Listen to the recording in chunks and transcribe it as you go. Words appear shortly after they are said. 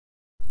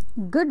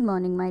Good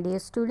morning, my dear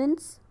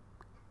students.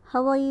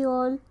 How are you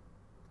all?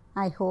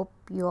 I hope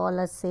you all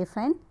are safe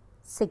and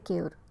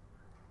secure.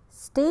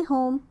 Stay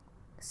home,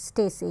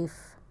 stay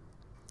safe.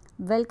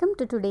 Welcome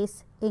to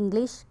today's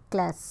English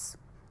class.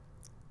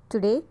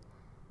 Today,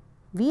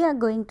 we are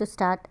going to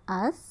start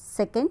our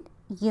second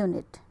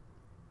unit,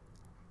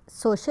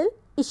 Social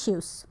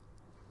Issues.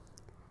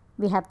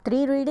 We have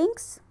 3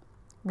 readings.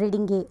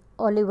 Reading A,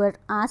 Oliver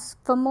Asks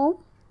for More.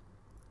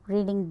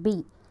 Reading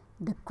B,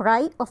 The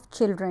Cry of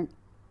Children,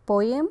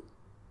 poem.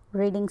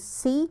 Reading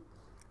C,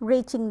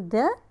 Reaching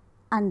the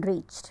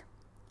Unreached.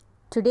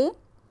 Today,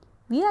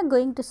 we are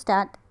going to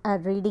start our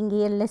Reading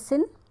A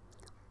lesson,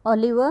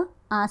 Oliver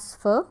Asks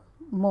for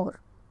More.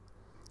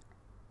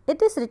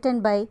 It is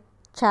written by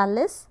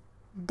Charles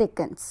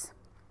Dickens.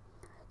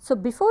 So,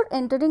 before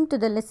entering to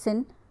the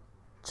lesson,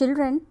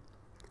 children,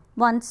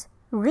 once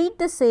read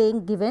the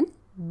saying given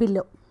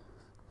below.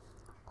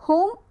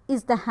 Home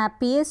is the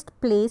happiest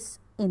place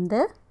in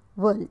the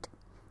world,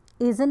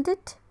 isn't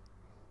it?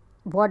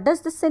 What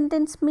does the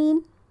sentence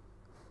mean?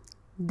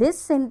 This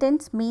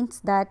sentence means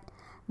that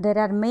there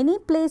are many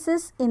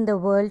places in the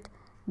world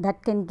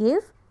that can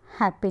give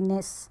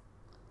happiness.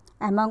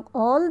 Among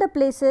all the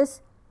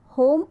places,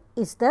 home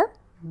is the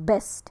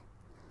best.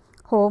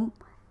 Home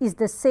is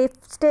the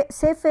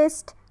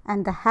safest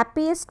and the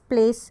happiest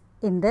place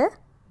in the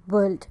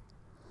world.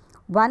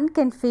 One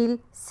can feel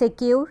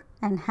secure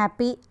and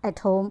happy at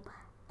home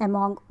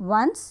among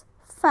one's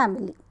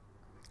family.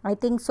 I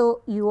think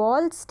so you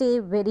all stay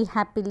very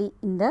happily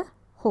in the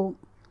home.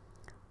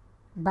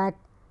 But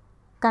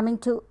coming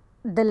to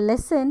the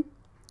lesson,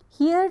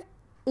 here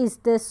is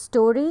the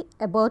story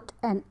about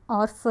an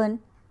orphan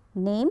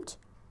named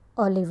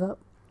Oliver.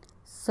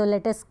 So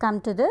let us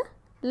come to the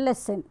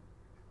lesson.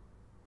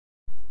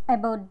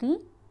 About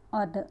the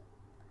author,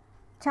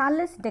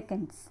 Charles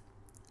Dickens,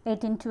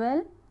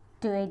 1812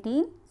 to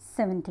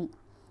 1870,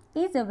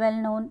 is a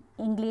well-known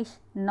English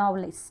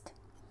novelist.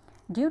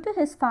 Due to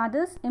his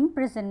father's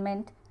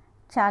imprisonment,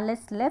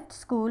 Charles left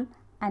school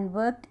and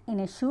worked in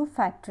a shoe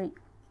factory.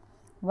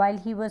 While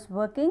he was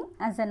working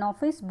as an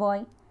office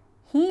boy,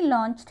 he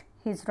launched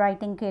his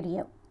writing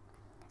career.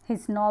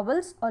 His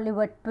novels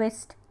Oliver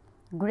Twist,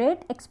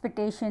 Great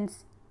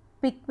Expectations,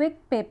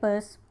 Pickwick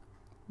Papers,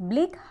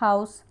 Bleak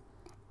House,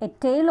 A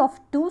Tale of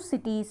Two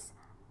Cities,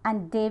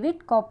 and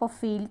David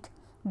Copperfield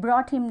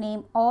brought him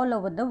name all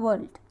over the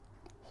world.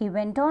 He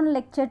went on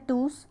lecture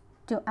tours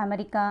to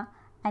America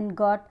and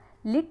got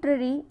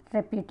literary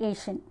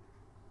reputation.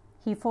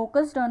 He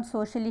focused on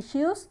social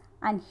issues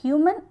and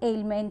human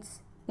ailments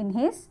in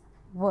his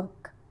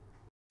work.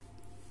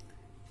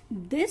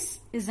 This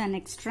is an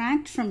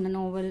extract from the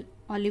novel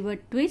Oliver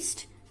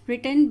Twist,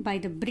 written by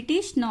the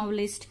British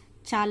novelist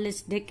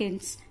Charles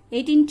Dickens,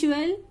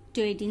 1812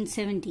 to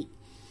 1870.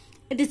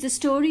 It is the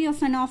story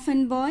of an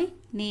orphan boy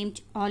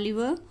named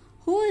Oliver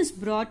who is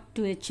brought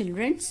to a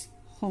children's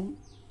home.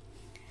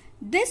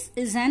 This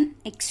is an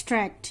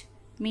extract.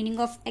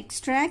 Meaning of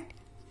extract,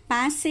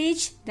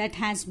 passage that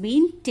has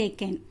been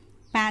taken.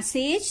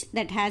 Passage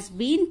that has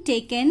been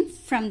taken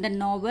from the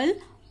novel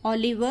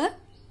Oliver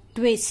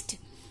Twist.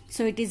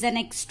 So it is an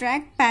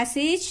extract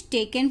passage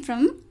taken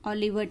from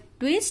Oliver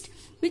Twist,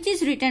 which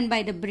is written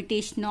by the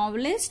British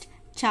novelist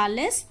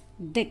Charles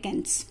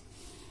Dickens.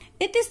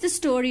 It is the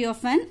story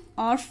of an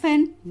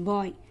orphan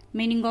boy.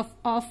 Meaning of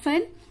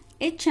orphan,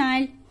 a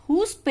child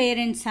whose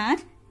parents are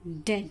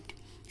dead.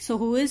 So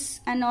who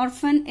is an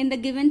orphan in the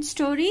given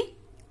story?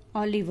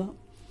 Oliver,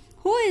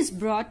 who is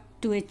brought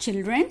to a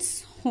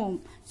children's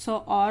home.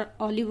 So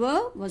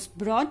Oliver was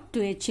brought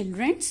to a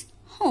children's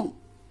home.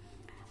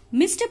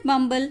 Mr.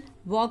 Bumble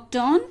walked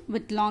on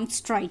with long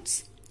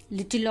strides.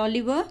 Little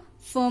Oliver,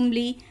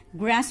 firmly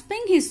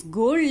grasping his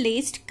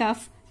gold-laced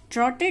cuff,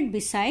 trotted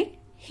beside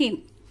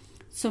him.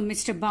 So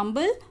Mr.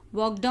 Bumble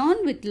walked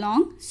on with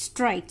long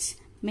strides.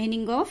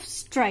 Meaning of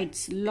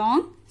strides,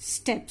 long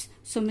steps.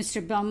 So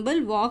Mr.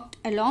 Bumble walked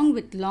along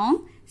with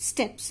long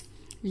steps.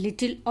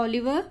 Little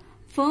Oliver,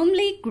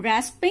 firmly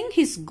grasping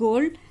his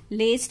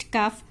gold-laced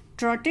cuff,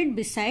 trotted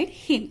beside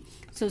him.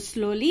 So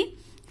slowly,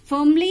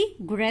 firmly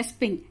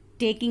grasping,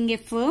 taking a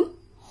firm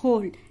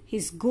hold,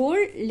 his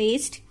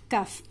gold-laced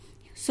cuff.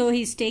 So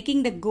he is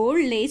taking the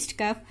gold-laced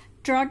cuff,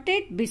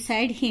 trotted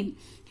beside him.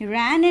 He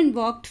ran and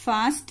walked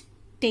fast,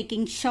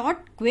 taking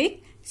short,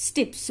 quick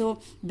steps. So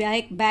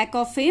back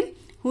of him,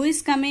 who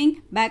is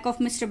coming? Back of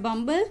Mr.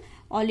 Bumble,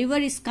 Oliver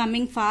is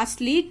coming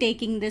fastly,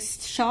 taking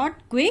this short,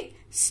 quick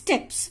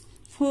steps.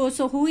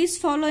 So who is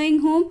following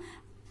whom?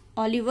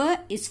 Oliver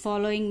is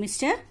following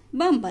Mr.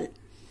 Bumble.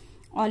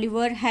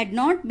 Oliver had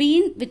not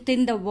been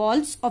within the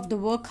walls of the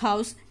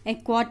workhouse a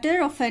quarter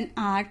of an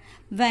hour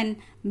when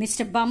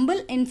Mr.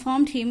 Bumble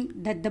informed him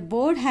that the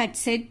board had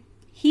said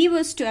he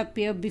was to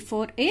appear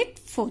before it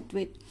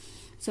forthwith.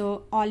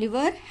 So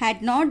Oliver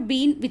had not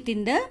been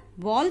within the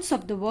walls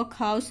of the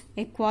workhouse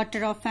a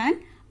quarter of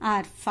an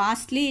hour.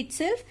 Fastly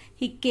itself,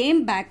 he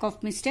came back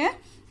of Mr.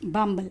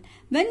 Bumble.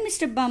 When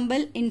Mr.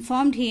 Bumble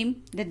informed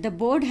him that the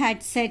board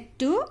had said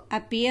to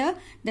appear,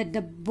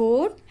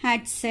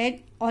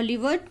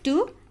 Oliver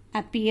to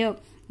appear.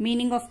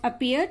 Meaning of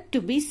appear,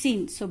 to be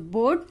seen. So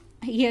board,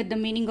 here the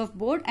meaning of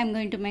board I am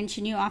going to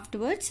mention you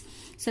afterwards.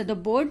 So the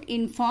board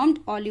informed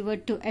Oliver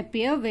to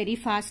appear very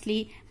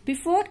fastly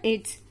before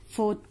its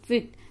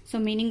forthwith. So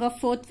meaning of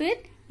forthwith,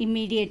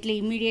 immediately.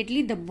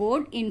 Immediately the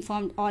board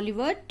informed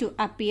Oliver to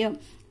appear,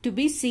 to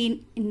be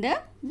seen in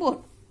the board.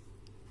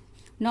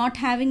 Not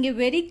having a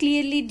very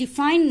clearly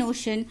defined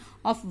notion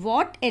of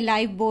what a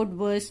lifeboat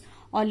was,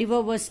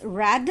 Oliver was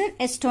rather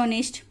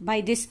astonished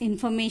by this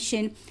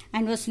information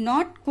and was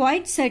not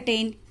quite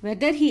certain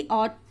whether he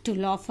ought to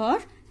laugh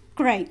or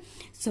cry.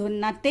 So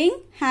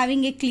nothing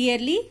having a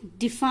clearly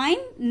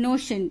defined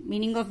notion.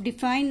 Meaning of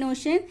defined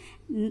notion,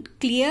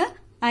 clear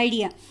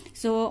idea.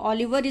 So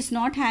Oliver is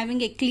not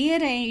having a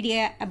clear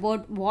idea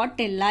about what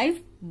a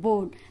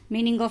lifeboat.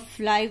 Meaning of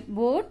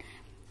lifeboat,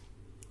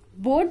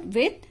 boat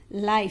with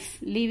life.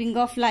 Leaving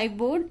of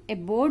lifeboat, a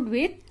boat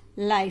with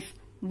life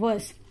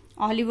was.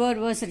 Oliver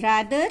was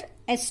rather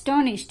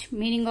astonished.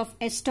 Meaning of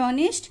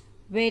astonished,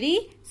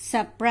 very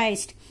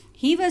surprised.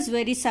 He was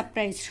very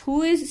surprised.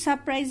 Who is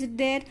surprised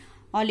there?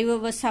 Oliver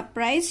was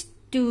surprised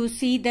to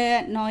see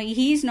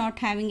he is not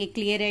having a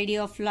clear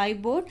idea of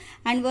lifeboat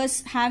and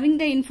was having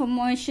the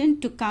information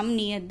to come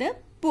near the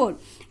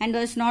boat and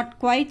was not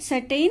quite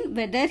certain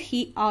whether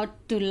he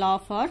ought to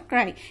laugh or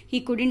cry.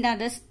 He couldn't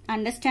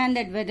understand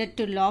that whether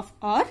to laugh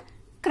or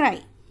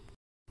cry.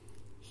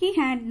 He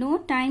had no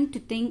time to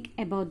think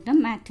about the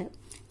matter.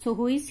 So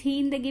who is he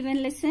in the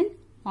given lesson?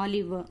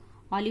 Oliver.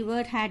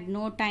 Oliver had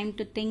no time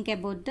to think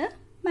about the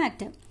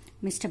matter.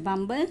 Mr.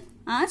 Bumble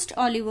asked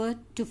Oliver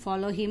to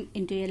follow him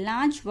into a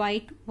large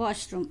white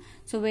washroom.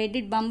 So where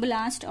did Bumble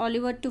ask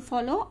Oliver to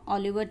follow?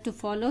 Oliver to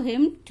follow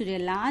him to a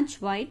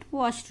large white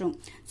washroom.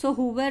 So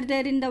who were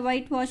there in the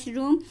white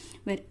washroom?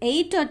 Where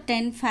 8 or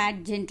 10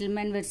 fat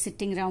gentlemen were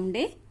sitting round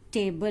a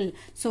table.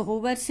 So who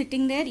were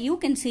sitting there? You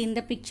can see in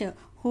the picture.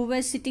 Who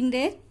were sitting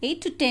there? 8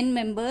 to 10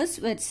 members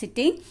were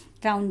sitting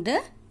round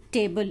the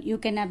table. You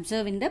can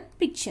observe in the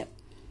picture.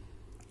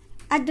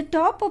 At the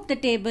top of the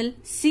table,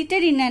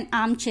 seated in an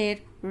armchair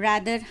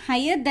rather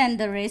higher than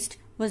the rest,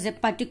 was a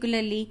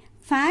particularly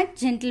fat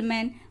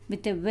gentleman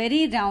with a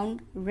very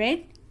round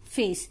red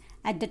face.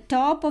 At the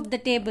top of the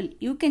table,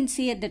 you can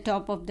see at the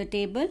top of the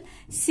table,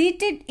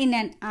 seated in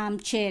an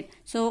armchair.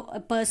 So a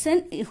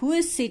person who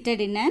is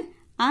seated in an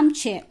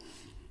armchair,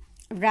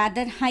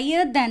 rather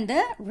higher than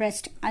the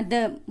rest,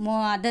 other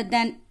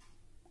than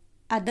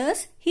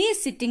others, he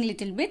is sitting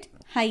little bit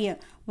higher,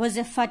 was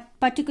a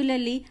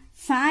particularly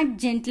fat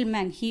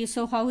gentleman.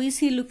 So how is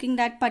he looking,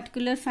 that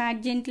particular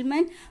fat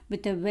gentleman?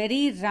 With a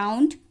very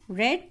round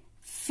red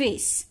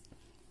face.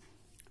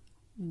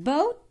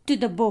 Bow to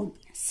the boat,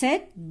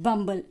 said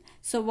Bumble.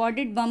 So what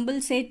did Bumble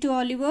say to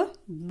Oliver?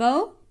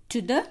 Bow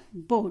to the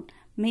boat.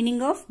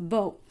 Meaning of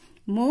bow.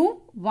 Move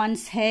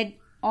one's head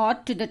or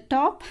to the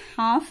top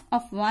half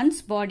of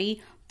one's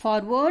body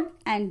forward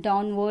and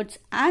downwards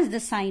as the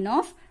sign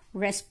of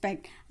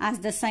respect. As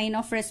the sign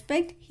of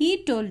respect,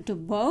 he told to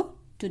bow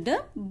to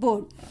the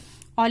boat.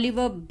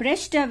 Oliver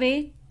brushed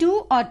away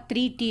 2 or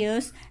 3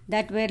 tears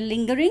that were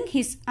lingering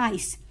his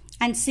eyes,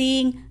 and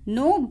seeing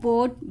no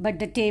boat but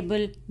the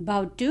table,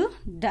 bowed to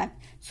that.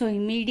 So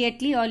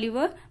immediately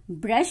Oliver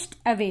brushed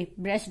away.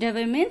 Brushed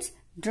away means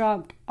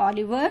dropped.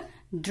 Oliver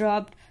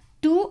dropped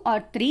 2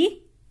 or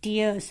 3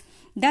 tears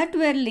that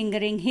were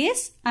lingering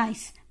his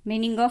eyes.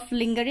 Meaning of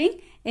lingering,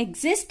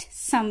 exist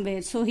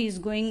somewhere. So he is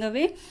going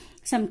away.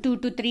 Some 2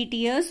 to 3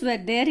 tears were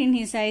there in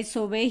his eyes.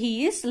 So where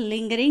he is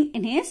lingering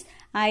in his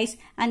eyes,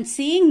 and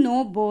seeing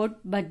no boat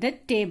but the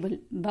table,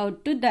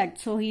 bowed to that.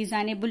 So he is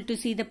unable to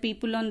see the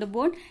people on the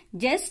boat.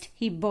 Just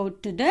he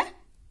bowed to the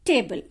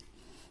table.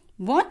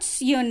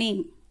 What's your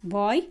name,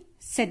 boy?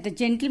 Said the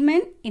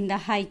gentleman in the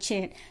high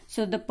chair.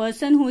 So the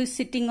person who is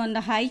sitting on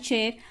the high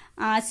chair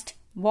asked,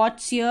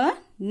 what's your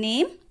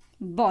name,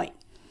 boy?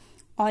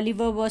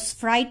 Oliver was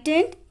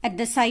frightened at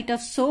the sight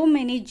of so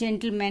many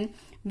gentlemen,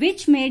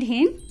 which made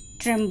him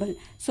tremble.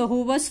 So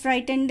who was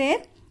frightened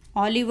there?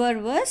 Oliver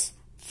was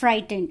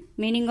frightened.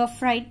 Meaning of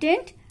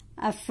frightened,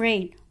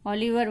 afraid.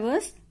 Oliver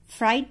was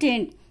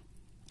frightened.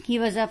 He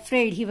was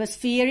afraid. He was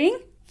fearing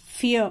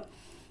fear.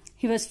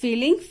 He was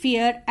feeling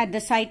fear at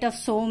the sight of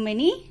so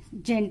many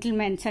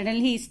gentlemen.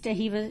 Suddenly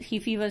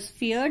he was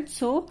feared,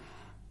 so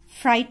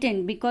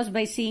frightened, because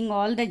by seeing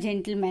all the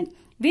gentlemen,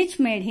 which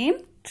made him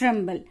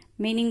tremble.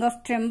 Meaning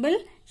of tremble,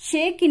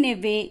 shake in a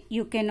way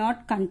you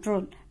cannot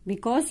control,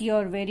 because you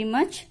are very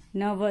much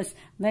nervous.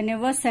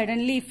 Whenever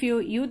suddenly, if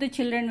you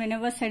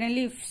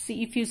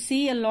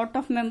see a lot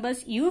of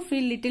members, you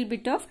feel little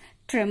bit of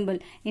tremble.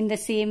 In the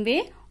same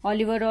way,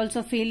 Oliver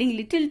also feeling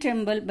little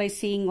tremble by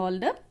seeing all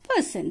the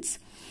persons.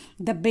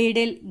 The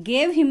beadle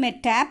gave him a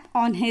tap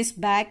on his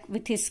back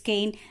with his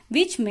cane,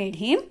 which made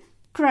him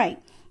cry.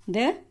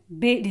 The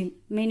beadle,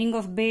 meaning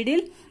of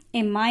beadle,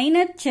 a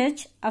minor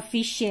church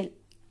official.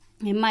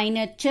 A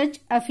minor church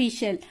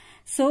official.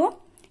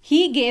 So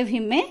he gave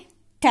him a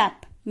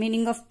tap.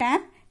 Meaning of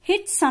tap,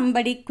 hit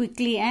somebody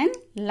quickly and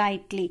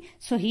lightly.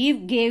 So he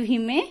gave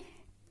him a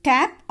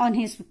tap on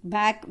his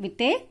back with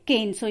a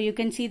cane. So you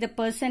can see the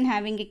person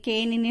having a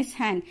cane in his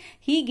hand.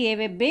 He gave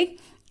a big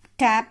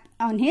tap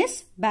on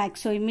his back.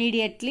 So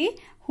immediately,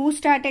 who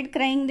started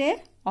crying there?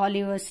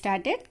 Oliver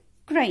started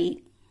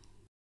crying.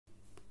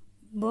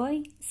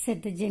 Boy,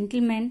 said the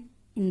gentleman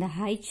in the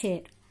high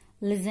chair,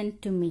 listen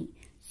to me.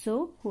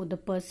 So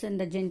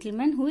the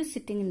gentleman who is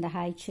sitting in the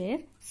high chair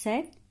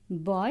said,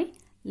 boy,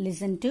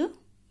 listen to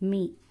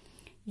me.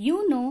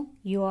 You know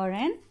you are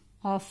an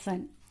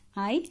orphan,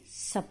 I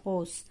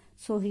suppose.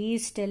 So he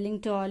is telling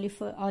to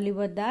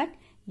Oliver that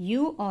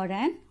you are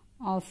an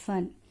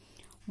orphan.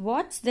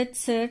 What's that,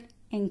 sir?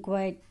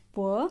 Inquired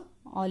poor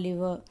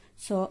Oliver.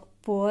 So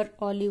poor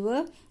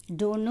Oliver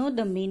don't know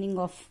the meaning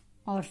of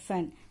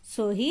orphan.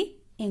 So he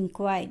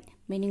inquired.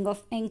 Meaning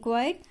of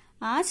inquired,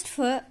 asked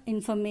for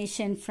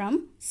information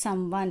from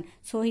someone.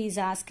 So he is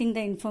asking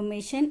the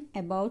information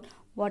about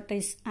what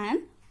is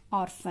an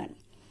orphan.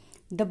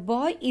 The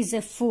boy is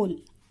a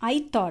fool.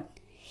 I thought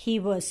he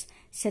was,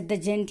 said the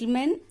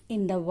gentleman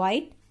in the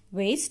white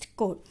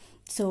waistcoat.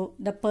 So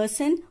the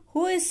person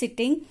who is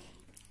sitting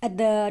at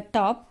the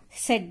top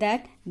said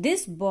that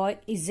this boy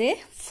is a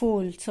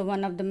fool. So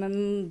one of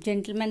the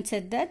gentlemen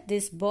said that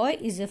this boy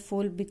is a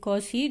fool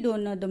because he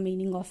don't know the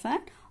meaning of an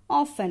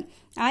orphan.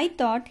 I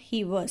thought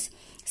he was,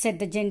 said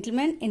the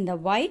gentleman in the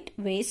white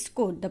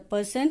waistcoat. The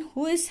person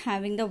who is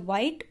having the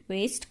white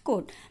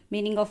waistcoat.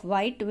 Meaning of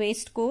white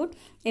waistcoat,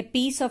 a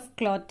piece of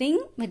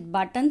clothing with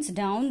buttons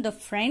down the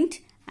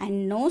front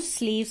and no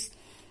sleeves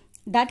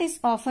that is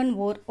often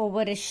worn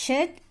over a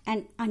shirt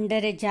and under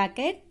a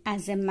jacket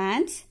as a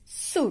man's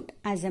suit.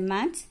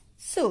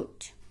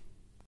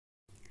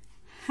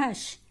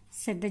 Hush,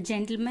 said the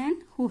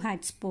gentleman who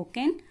had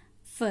spoken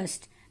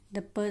first.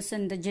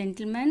 The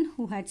gentleman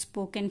who had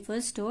spoken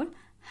first told,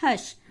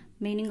 hush.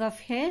 Meaning of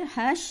here,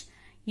 hush,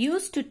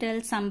 used to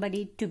tell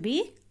somebody to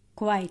be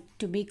quiet,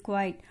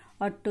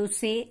 or to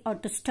say or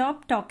to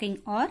stop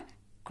talking or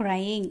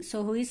crying.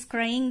 So who is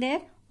crying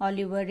there?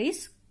 Oliver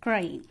is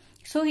crying.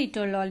 So he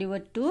told Oliver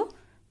to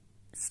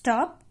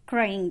stop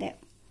crying there.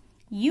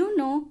 You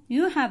know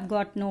you have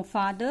got no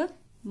father,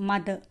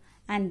 mother,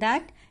 and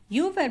that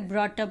you were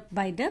brought up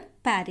by the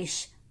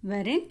parish,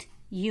 weren't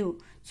you?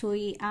 So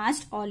he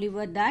asked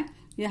Oliver that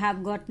you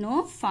have got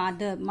no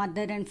father,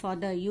 mother and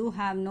father. You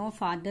have no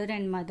father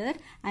and mother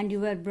and you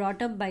were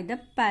brought up by the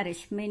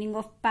parish. Meaning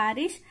of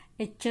parish,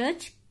 a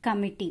church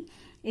committee.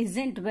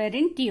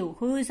 Weren't you?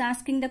 Who is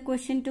asking the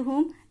question to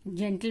whom?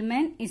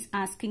 Gentleman is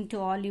asking to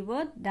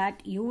Oliver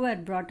that you were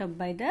brought up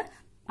by the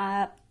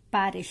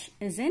parish.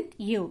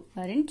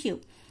 Weren't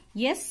you?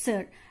 Yes,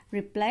 sir,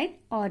 replied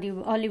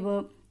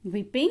Oliver,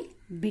 weeping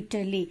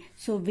bitterly.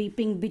 So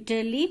weeping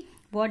bitterly,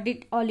 what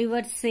did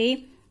Oliver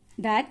say?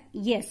 That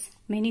yes,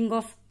 meaning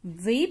of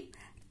weep,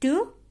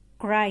 to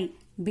cry.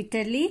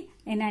 Bitterly,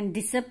 in a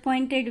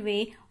disappointed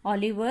way,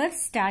 Oliver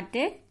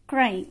started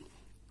crying.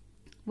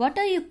 What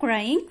are you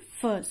crying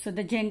for? So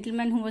the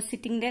gentleman who was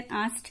sitting there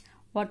asked,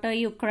 what are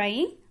you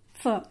crying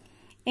for?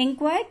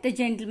 Inquired the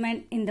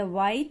gentleman in the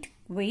white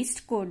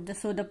waistcoat.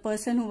 So the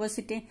person who was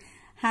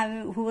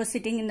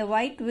sitting in the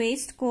white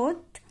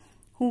waistcoat,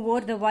 who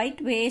wore the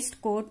white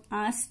waistcoat,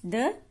 asked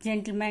the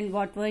gentleman,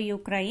 what were you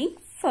crying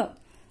for?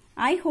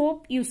 I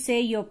hope you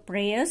say your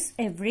prayers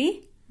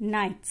every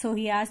night. So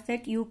he asked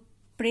that you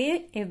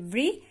pray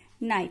every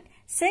night,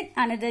 said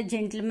another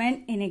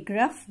gentleman in a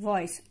gruff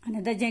voice.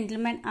 Another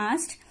gentleman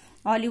asked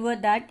Oliver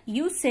that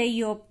you say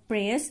your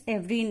prayers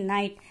every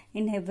night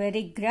in a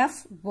very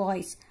gruff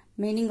voice.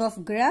 Meaning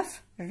of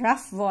gruff,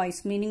 rough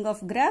voice. Meaning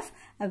of gruff,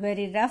 a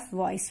very rough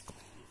voice.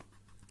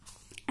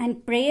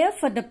 And prayer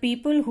for the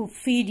people who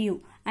feed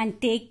you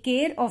and take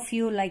care of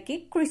you like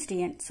a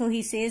Christian. So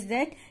he says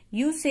that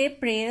you say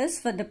prayers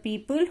for the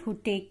people who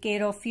take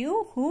care of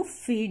you, who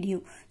feed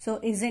you. So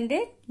isn't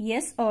it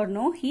yes or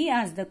no? He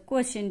asked the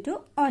question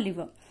to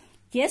Oliver.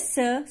 Yes,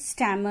 sir,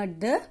 stammered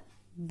the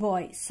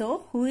boy.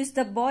 So who is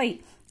the boy?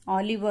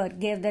 Oliver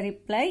gave the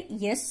reply,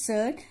 yes,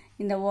 sir,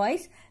 in the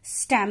voice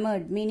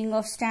stammered. Meaning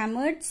of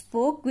stammered,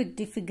 spoke with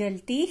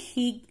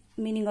difficulty.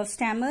 Meaning of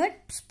stammered,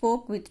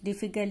 spoke with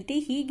difficulty.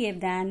 He gave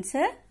the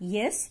answer,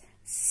 yes,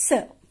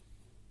 sir.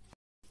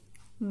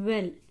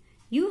 Well,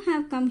 you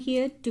have come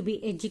here to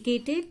be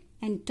educated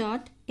and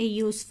taught a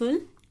useful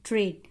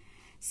trade,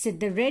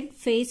 said the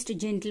red-faced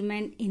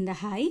gentleman in the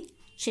high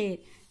chair.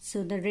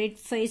 So the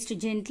red-faced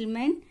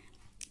gentleman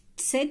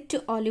said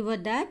to Oliver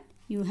that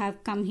you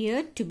have come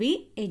here to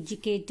be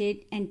educated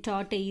and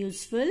taught a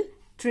useful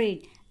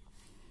trade.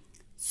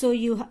 So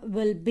you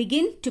will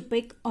begin to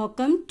pick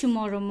oakum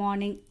tomorrow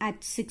morning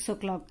at 6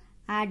 o'clock,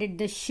 added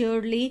the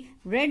surly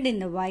red in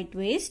the white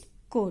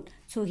waistcoat.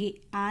 So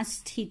he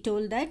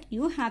told that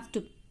you have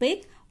to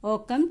pick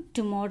oakum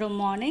tomorrow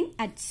morning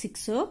at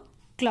 6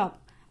 o'clock.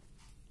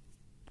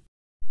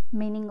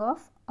 Meaning of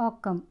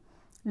oakum,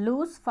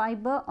 loose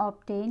fiber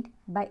obtained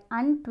by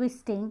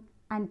untwisting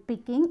and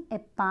picking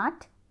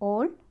apart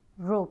old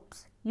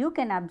ropes. You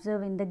can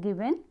observe in the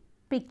given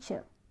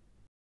picture.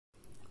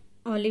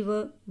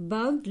 Oliver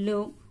bowed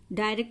low,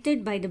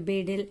 directed by the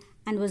beadle,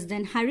 and was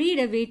then hurried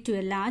away to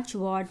a large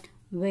ward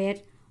where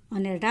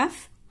on a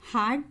rough,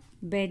 hard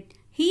bed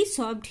he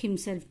sobbed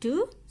himself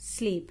to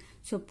sleep.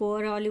 So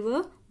poor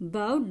Oliver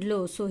bowed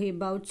low. So he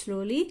bowed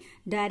slowly,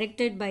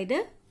 directed by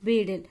the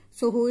beadle.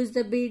 So who is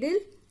the beadle?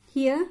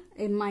 Here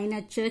a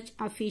minor church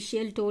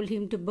official told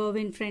him to bow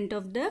in front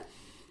of the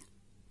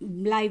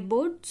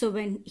lifeboat. So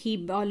when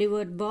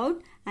Oliver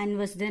bowed and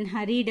was then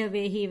hurried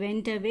away, he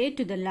went away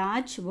to the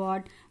large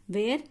ward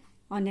where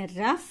on a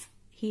rough,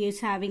 he is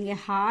having a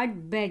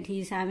hard bed.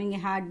 He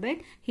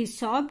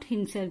sobbed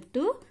himself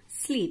to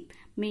sleep.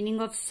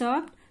 Meaning of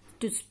sobbed,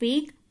 to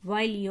speak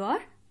while you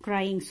are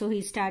crying. So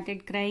he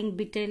started crying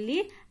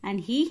bitterly and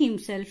he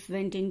himself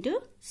went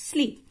into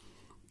sleep.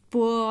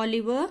 Poor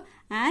Oliver,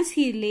 as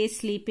he lay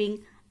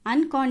sleeping,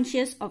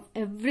 unconscious of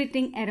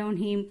everything around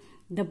him,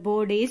 the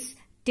board is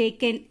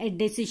taken a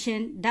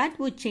decision that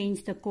would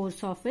change the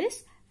course of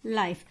his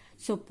life.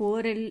 So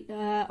poor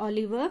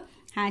Oliver,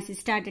 as he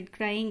started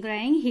crying,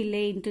 he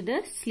lay into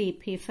the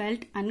sleep. He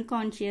felt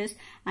unconscious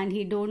and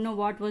he don't know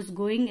what was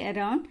going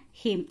around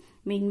him.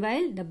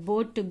 Meanwhile, the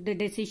board took the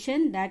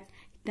decision that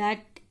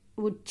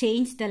would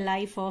change the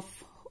life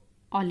of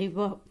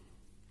Oliver.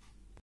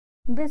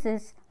 This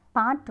is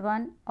part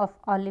 1 of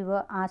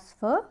Oliver Asks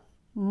for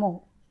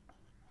More.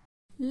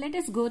 Let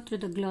us go through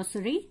the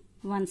glossary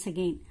once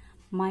again.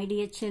 My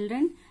dear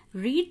children,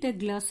 read the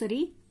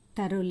glossary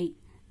thoroughly.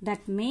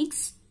 That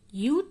makes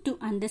you to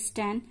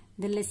understand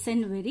the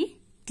lesson very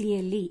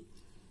clearly.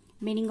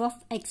 Meaning of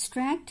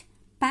extract,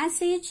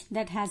 passage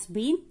that has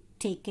been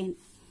taken.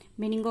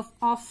 Meaning of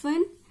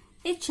orphan,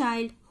 a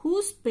child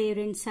whose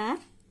parents are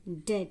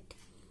dead.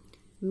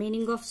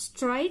 Meaning of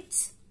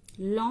strides,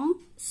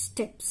 long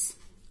steps.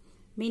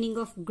 Meaning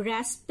of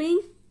grasping,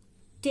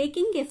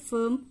 taking a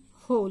firm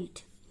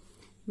hold.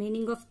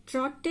 Meaning of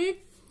trotted,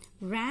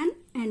 ran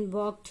and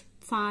walked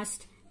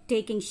fast,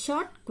 taking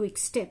short quick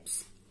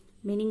steps.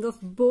 Meaning of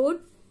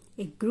board,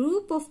 a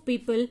group of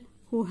people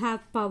who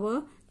have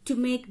power to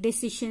make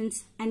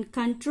decisions and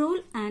control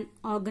an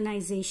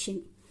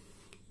organization.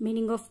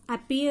 Meaning of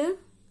appear,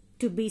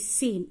 to be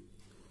seen.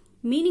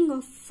 Meaning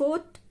of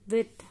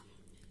forthwith,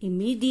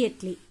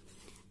 immediately.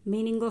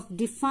 Meaning of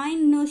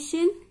defined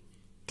notion,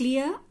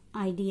 clear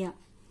idea.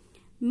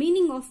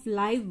 Meaning of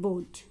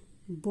lifeboat,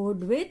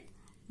 board with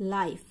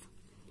life.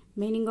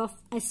 Meaning of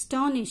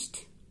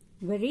astonished,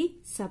 very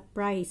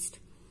surprised.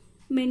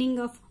 Meaning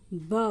of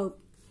bow,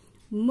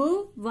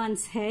 move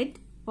one's head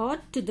or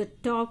to the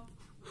top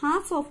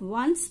half of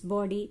one's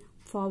body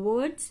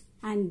forwards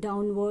and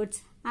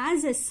downwards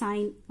as a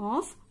sign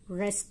of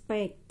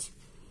respect.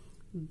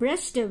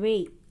 Brushed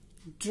away,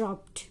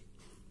 dropped.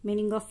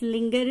 Meaning of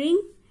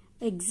lingering,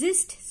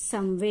 exist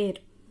somewhere.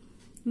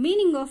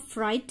 Meaning of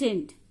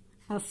frightened,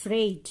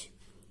 afraid.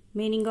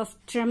 Meaning of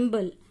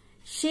tremble,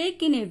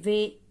 shake in a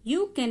way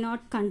you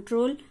cannot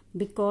control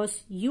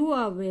because you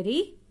are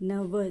very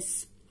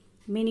nervous.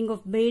 Meaning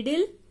of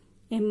beadle,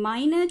 a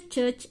minor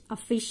church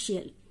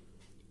official.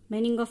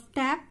 Meaning of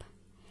tap,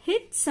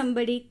 hit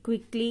somebody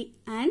quickly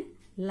and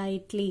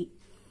lightly.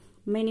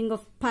 Meaning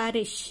of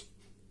parish,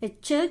 a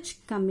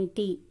church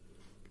committee.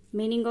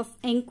 Meaning of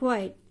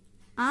inquire,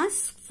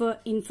 ask for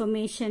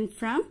information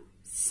from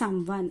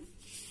someone.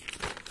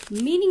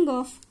 Meaning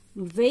of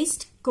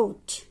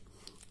waistcoat,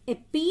 a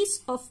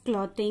piece of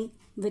clothing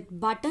with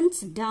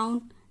buttons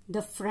down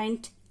the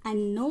front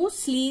and no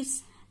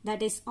sleeves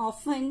that is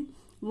often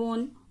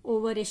worn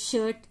over a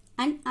shirt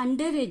and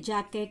under a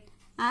jacket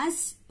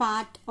as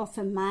part of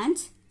a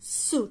man's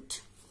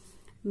suit.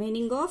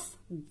 Meaning of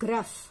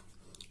gruff,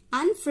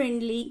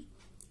 unfriendly.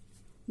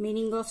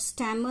 Meaning of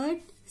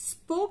stammered,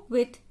 spoke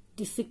with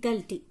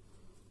difficulty.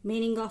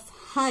 Meaning of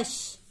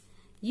hush,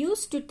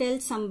 used to tell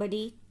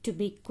somebody to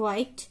be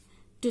quiet,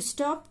 to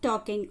stop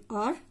talking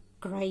or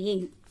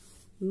crying.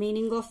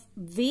 Meaning of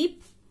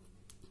weep,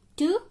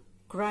 to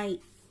cry.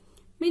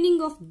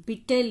 Meaning of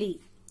bitterly,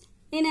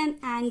 in an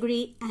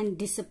angry and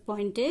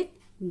disappointed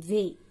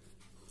way.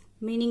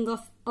 Meaning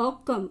of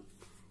oakum,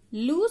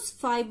 loose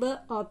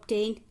fiber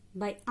obtained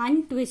by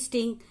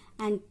untwisting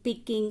and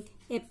picking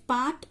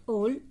apart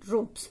old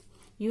ropes.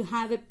 You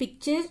have a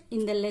picture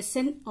in the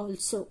lesson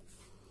also.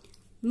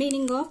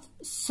 Meaning of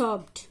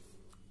sobbed,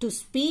 to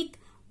speak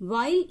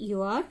while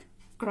you are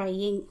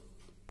crying.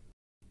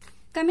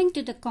 Coming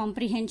to the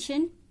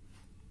comprehension,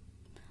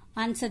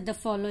 answer the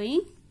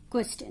following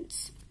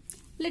questions.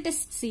 Let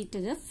us see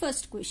to the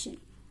first question.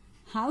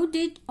 How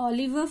did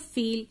Oliver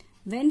feel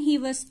when he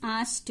was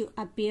asked to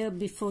appear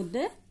before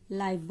the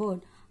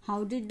lifeboat?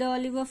 How did the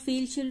Oliver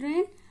feel,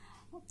 children?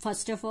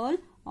 First of all,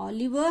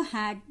 Oliver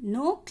had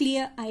no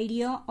clear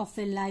idea of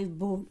a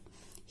lifeboat.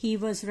 He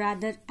was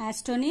rather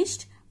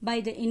astonished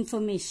by the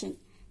information.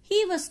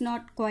 He was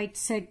not quite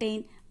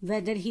certain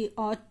whether he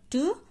ought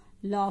to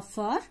laugh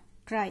or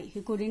cry.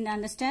 He couldn't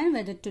understand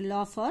whether to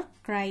laugh or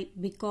cry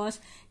because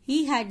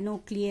he had no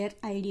clear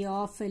idea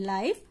of a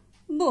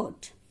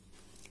lifeboat.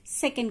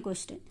 Second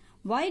question.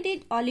 Why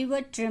did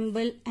Oliver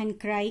tremble and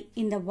cry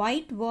in the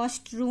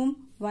whitewashed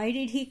room? Why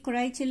did he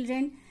cry,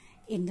 children?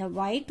 In the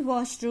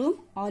whitewashed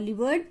room,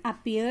 Oliver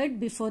appeared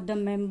before the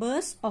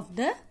members of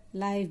the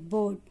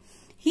lifeboat.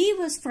 He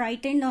was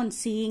frightened on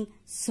seeing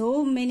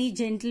so many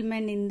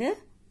gentlemen in the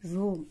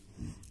room.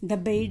 The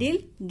beadle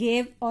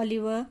gave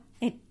Oliver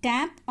a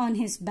tap on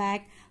his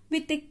back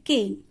with a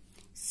cane,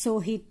 so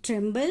he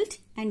trembled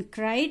and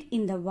cried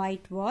in the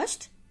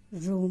whitewashed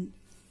room.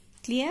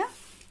 Clear?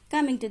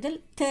 Coming to the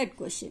third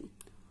question.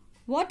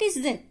 What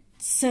is that,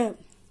 sir?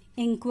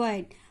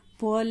 Inquired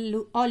poor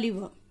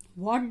Oliver.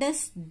 What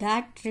does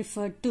that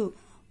refer to?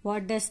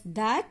 What does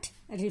that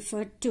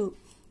refer to?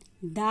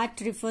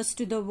 That refers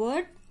to the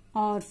word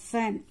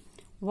orphan.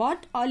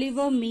 What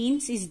Oliver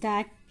means is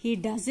that he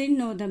doesn't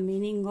know the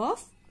meaning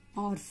of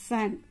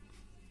orphan.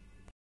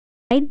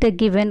 Write the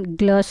given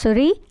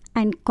glossary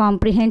and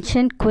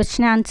comprehension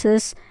question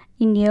answers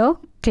in your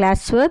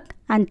classwork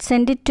and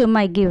send it to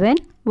my given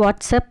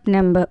WhatsApp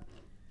number.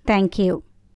 Thank you.